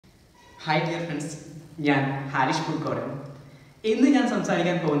Hi dear friends, I am Harish Pookodan. ഇന്ന് ഞാൻ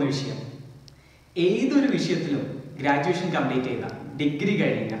സംസാരിക്കാൻ പോകുന്ന വിഷയം ഏതൊരു വിഷയത്തിലും ഗ്രാജുവേഷൻ കംപ്ലീറ്റ് ചെയ്ത ഡിഗ്രി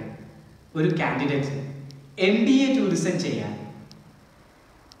കഴിഞ്ഞ ഒരു കാൻഡിഡേറ്റ് MBA ടൂറിസം ചെയ്യാൻ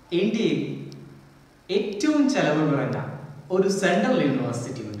ഇന്ത്യയിൽ ഏറ്റവും ചെലവ് കുറഞ്ഞ ഒരു സെൻട്രൽ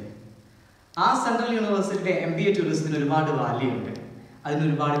യൂണിവേഴ്സിറ്റി ഉണ്ട്. ആ സെൻട്രൽ യൂണിവേഴ്സിറ്റിയുടെ MBA ടൂറിസത്തിന് ഒരുപാട് വാല്യൂ ഉണ്ട്. അതിന്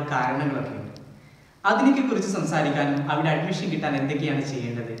ഒരുപാട് കാരണങ്ങളൊക്കെ ഉണ്ട്. അതിനെക്കുറിച്ച് സംസാരിക്കാനും അവിടെ അഡ്മിഷൻ കിട്ടാൻ എന്തൊക്കെയാണ്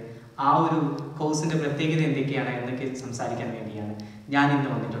ചെയ്യേണ്ടത്, ആ ഒരു കോഴ്സിന്റെ പ്രത്യേകത എന്തൊക്കെയാണ് എന്നൊക്കെ സംസാരിക്കാൻ വേണ്ടിയാണ് ഞാൻ ഇന്ന്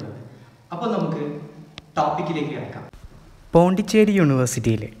വന്നിട്ടുള്ളത്. അപ്പോൾ നമുക്ക് ടോപ്പിക്കിലേക്ക് കിടക്കാം. പോണ്ടിച്ചേരി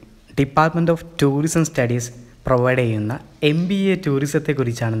യൂണിവേഴ്സിറ്റിയിലെ department of tourism studies provide ചെയ്യുന്ന MBA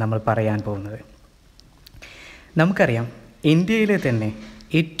ടൂറിസത്തെക്കുറിച്ചാണ് നമ്മൾ പറയാൻ പോകുന്നത്. നമുക്കറിയാം, ഇന്ത്യയിലെ തന്നെ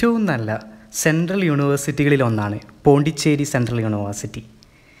ഏറ്റവും നല്ല സെൻട്രൽ യൂണിവേഴ്സിറ്റികളിലൊന്നാണ് പോണ്ടിച്ചേരി സെൻട്രൽ യൂണിവേഴ്സിറ്റി.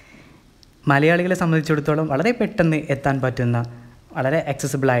 മലയാളികളെ സംബന്ധിച്ചിടത്തോളം വളരെ പെട്ടെന്ന് എത്താൻ പറ്റുന്ന വളരെ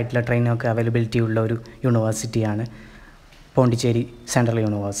ആക്സസിബിൾ ആയിട്ടുള്ള ട്രെയിനൊക്കെ അവൈലബിലിറ്റി ഉള്ള ഒരു യൂണിവേഴ്സിറ്റിയാണ് പോണ്ടിച്ചേരി സെൻട്രൽ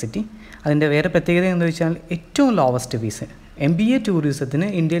യൂണിവേഴ്സിറ്റി. അതിൻ്റെ വേറെ പ്രത്യേകത എന്ന് വെച്ചാൽ ഏറ്റവും ലോവസ്റ്റ് ഫീസ്. MBA ടൂറിസത്തിന്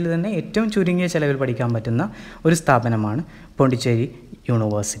ഇന്ത്യയിൽ തന്നെ ഏറ്റവും ചുരുങ്ങിയ ചിലവിൽ പഠിക്കാൻ പറ്റുന്ന ഒരു സ്ഥാപനമാണ് പോണ്ടിച്ചേരി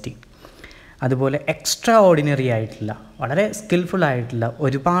യൂണിവേഴ്സിറ്റി. അതുപോലെ എക്സ്ട്രാ ഓർഡിനറി ആയിട്ടുള്ള വളരെ സ്കിൽഫുൾ ആയിട്ടുള്ള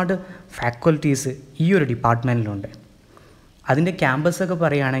ഒരുപാട് ഫാക്കൽറ്റീസ് ഈ ഒരു ഡിപ്പാർട്ട്മെൻറ്റിലുണ്ട്. അതിൻ്റെ ക്യാമ്പസൊക്കെ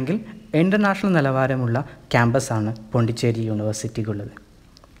പറയുകയാണെങ്കിൽ ഇൻ്റർനാഷണൽ നിലവാരമുള്ള ക്യാമ്പസാണ് പോണ്ടിച്ചേരി യൂണിവേഴ്സിറ്റിക്കുള്ളത്.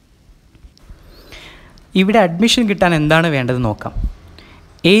 ഇവിടെ അഡ്മിഷൻ കിട്ടാൻ എന്താണ് വേണ്ടത് നോക്കാം.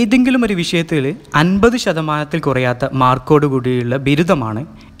 ഏതെങ്കിലും ഒരു വിഷയത്തിൽ 50% കുറയാത്ത മാർക്കോട് കൂടിയുള്ള ബിരുദമാണ്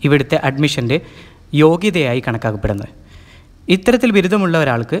ഇവിടുത്തെ അഡ്മിഷൻ്റെ യോഗ്യതയായി കണക്കാക്കപ്പെടുന്നത്. ഇത്തരത്തിൽ ബിരുദമുള്ള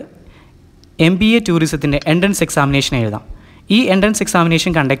ഒരാൾക്ക് MBA ടൂറിസത്തിൻ്റെ എൻട്രൻസ് എക്സാമിനേഷൻ എഴുതാം. ഈ എൻട്രൻസ്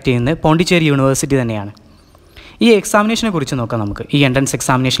എക്സാമിനേഷൻ കണ്ടക്ട് ചെയ്യുന്നത് പോണ്ടിച്ചേരി യൂണിവേഴ്സിറ്റി തന്നെയാണ്. ഈ എക്സാമിനേഷനെ കുറിച്ച് നോക്കാം. നമുക്ക് ഈ എൻട്രൻസ്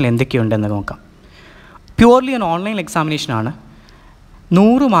എക്സാമിനേഷനിൽ എന്തൊക്കെയുണ്ടെന്ന് നോക്കാം. പ്യുവർലി ഒരു ഓൺലൈൻ എക്സാമിനേഷനാണ്.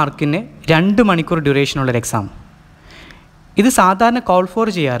 100 മാർക്കിന് 2 മണിക്കൂർ ഡ്യൂറേഷനുള്ളൊരു എക്സാം. ഇത് സാധാരണ കോൾ ഫോർ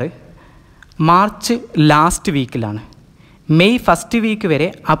ചെയ്യാറ് March last വീക്കിലാണ്. May first week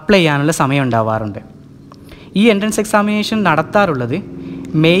വരെ അപ്ലൈ ചെയ്യാനുള്ള സമയം ഉണ്ടാവാറുണ്ട്. ഈ എൻട്രൻസ് എക്സാമിനേഷൻ നടത്താറുള്ളത്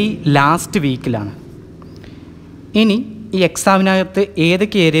മെയ് ലാസ്റ്റ് വീക്കിലാണ്. ഇനി ഈ എക്സാമിനകത്ത്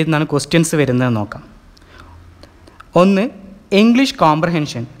ഏതൊക്കെ ഏരിയയിൽ നിന്നാണ് ക്വസ്റ്റ്യൻസ് വരുന്നത് നോക്കാം. 1 English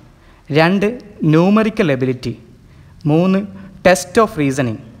comprehension, 2 numerical ability, 3 test of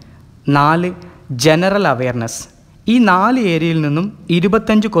reasoning, 4 general awareness. ഈ 4 ഏരിയയിൽ നിന്നും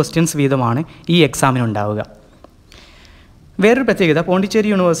 25 ക്വസ്റ്റ്യൻസ് വീതമാണ് ഈ എക്സാമിനുണ്ടാവുക. വേറൊരു പ്രത്യേകത,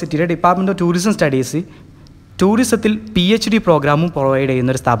 പോണ്ടിച്ചേരി യൂണിവേഴ്സിറ്റിയുടെ department of tourism studies ടൂറിസത്തിൽ PhD പ്രോഗ്രാമും പ്രൊവൈഡ്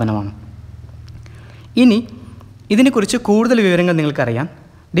ചെയ്യുന്നൊരു സ്ഥാപനമാണ്. ഇനി ഇതിനെക്കുറിച്ച് കൂടുതൽ വിവരങ്ങൾ നിങ്ങൾക്കറിയാൻ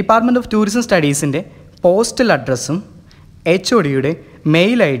ഡിപ്പാർട്ട്മെൻറ്റ് ഓഫ് ടൂറിസം സ്റ്റഡീസിൻ്റെ പോസ്റ്റൽ അഡ്രസ്സും HODയുടെ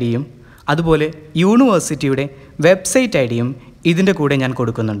മെയിൽ ID-യും അതുപോലെ യൂണിവേഴ്സിറ്റിയുടെ വെബ്സൈറ്റ് ID-യും ഇതിൻ്റെ കൂടെ ഞാൻ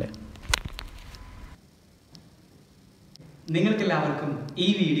കൊടുക്കുന്നുണ്ട്. നിങ്ങൾക്കെല്ലാവർക്കും ഈ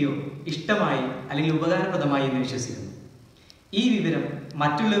വീഡിയോ ഇഷ്ടമായി അല്ലെങ്കിൽ ഉപകാരപ്രദമായി എന്ന് വിശ്വസിക്കുന്നു. ഈ വിവരം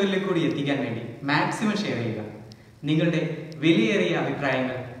മറ്റുള്ളവരിലേക്ക് കൂടി എത്തിക്കാൻ വേണ്ടി മാക്സിമം ഷെയർ ചെയ്യുക. നിങ്ങളുടെ വിലയേറിയ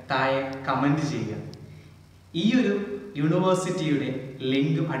അഭിപ്രായങ്ങൾ താഴെ കമൻറ്റ് ചെയ്യുക. ഈ ഒരു യൂണിവേഴ്സിറ്റിയുടെ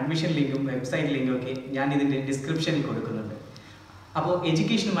ലിങ്കും അഡ്മിഷൻ ലിങ്കും വെബ്സൈറ്റ് ലിങ്കും ഒക്കെ ഞാൻ ഇതിൻ്റെ ഡിസ്ക്രിപ്ഷനിൽ കൊടുക്കുന്നുണ്ട്. അപ്പോൾ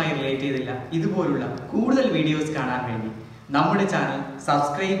എഡ്യൂക്കേഷനുമായി റിലേറ്റ് ചെയ്തില്ല ഇതുപോലുള്ള കൂടുതൽ വീഡിയോസ് കാണാൻ വേണ്ടി നമ്മുടെ ചാനൽ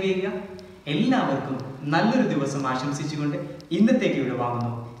സബ്സ്ക്രൈബ് ചെയ്യുക. എല്ലാവർക്കും നല്ലൊരു ദിവസം ആശംസിച്ചുകൊണ്ട് ഇന്നത്തേക്ക് ഇവിടെ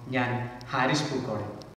വാങ്ങുന്നു. ഞാൻ ഹാരിഷ് പൂക്കോടൻ.